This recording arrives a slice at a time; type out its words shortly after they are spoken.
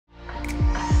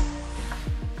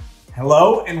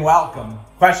Hello and welcome.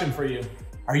 Question for you.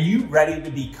 Are you ready to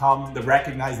become the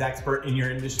recognized expert in your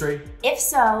industry? If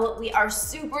so, we are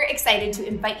super excited to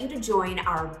invite you to join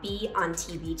our Be on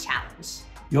TV challenge.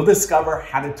 You'll discover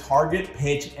how to target,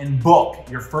 pitch, and book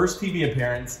your first TV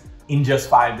appearance in just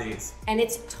 5 days. And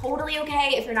it's totally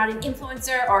okay if you're not an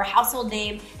influencer or a household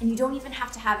name, and you don't even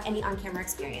have to have any on-camera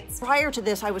experience. Prior to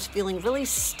this, I was feeling really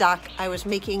stuck. I was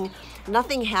making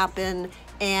nothing happen,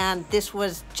 and this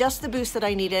was just the boost that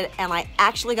I needed, and I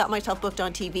actually got myself booked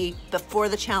on TV before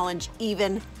the challenge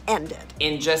even ended.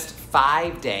 In just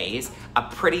 5 days, a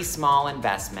pretty small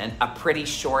investment, a pretty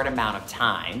short amount of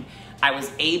time, I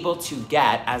was able to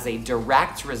get, as a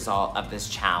direct result of this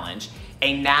challenge,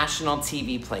 a national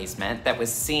TV placement that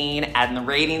was seen, and the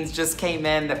ratings just came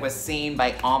in, that was seen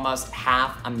by almost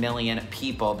 500,000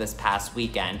 people this past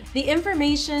weekend. The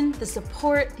information, the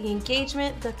support, the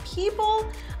engagement, the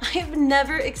people, I've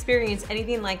never experienced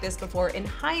anything like this before in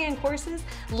high-end courses,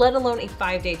 let alone a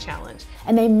 5-day challenge.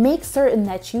 And they make certain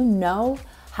that you know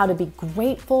how to be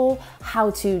grateful, how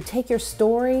to take your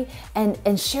story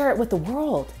and share it with the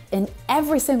world. And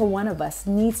every single one of us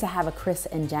needs to have a Chris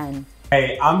and Jen.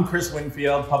 Hey, I'm Chris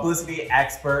Winfield, publicity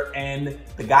expert and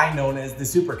the guy known as the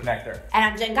Super Connector. And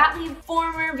I'm Jen Gottlieb,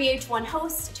 former VH1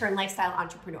 host turned lifestyle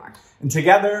entrepreneur. And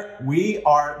together, we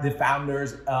are the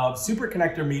founders of Super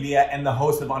Connector Media and the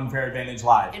host of Unfair Advantage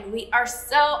Live. And we are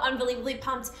so unbelievably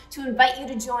pumped to invite you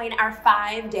to join our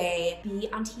 5-day Be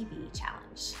on TV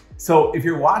challenge. So if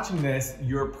you're watching this,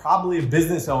 you're probably a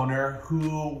business owner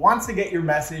who wants to get your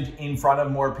message in front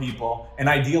of more people, and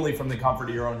ideally from the comfort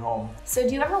of your own home. So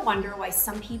do you ever wonder why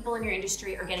some people in your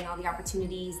industry are getting all the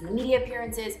opportunities and the media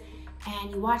appearances,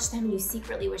 and you watch them and you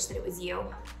secretly wish that it was you?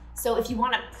 So if you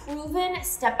want a proven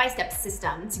step-by-step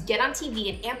system to get on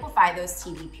TV and amplify those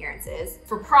TV appearances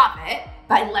for profit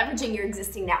by leveraging your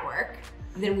existing network,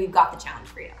 then we've got the challenge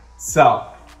for you. So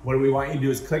what we want you to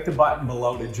do is click the button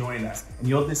below to join us, and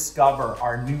you'll discover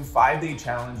our new 5-day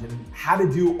challenge and how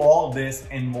to do all of this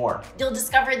and more. You'll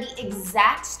discover the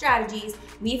exact strategies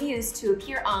we've used to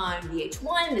appear on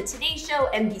VH1, The Today Show,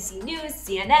 NBC News,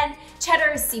 CNN,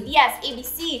 Cheddar, CBS,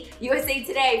 ABC, USA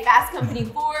Today, Fast Company,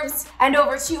 Forbes, and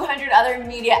over 200 other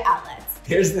media outlets.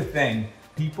 Here's the thing.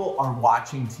 People are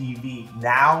watching TV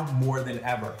now more than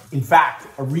ever. In fact,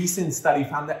 a recent study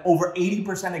found that over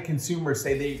 80% of consumers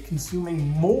say they're consuming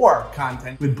more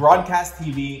content, with broadcast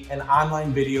TV and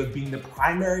online videos being the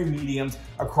primary mediums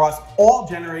across all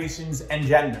generations and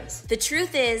genders. The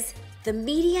truth is, the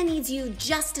media needs you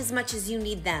just as much as you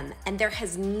need them, and there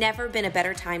has never been a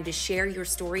better time to share your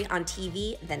story on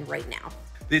TV than right now.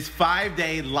 This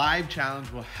 5-day live challenge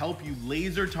will help you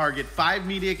laser target 5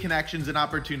 media connections and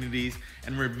opportunities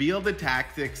and reveal the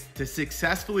tactics to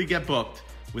successfully get booked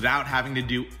without having to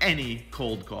do any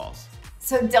cold calls.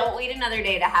 So don't wait another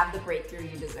day to have the breakthrough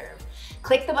you deserve.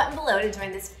 Click the button below to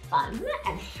join this fun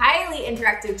and highly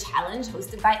interactive challenge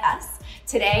hosted by us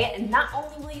today. And not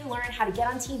only will you learn how to get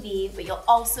on TV, but you'll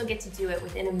also get to do it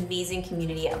with an amazing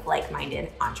community of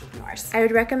like-minded entrepreneurs. I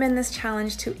would recommend this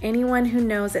challenge to anyone who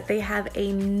knows that they have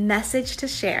a message to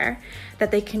share,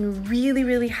 that they can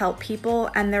really help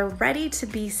people, and they're ready to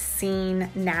be seen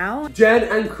now. Jen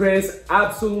and Chris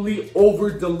absolutely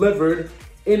over-delivered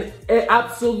in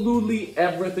absolutely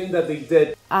everything that they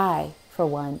did. I, for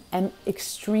one, am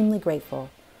extremely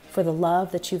grateful for the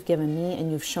love that you've given me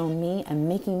and you've shown me and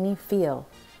making me feel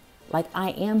like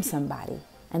I am somebody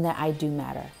and that I do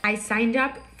matter. I signed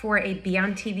up for a Be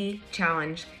on TV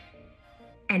challenge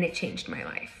and it changed my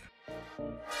life.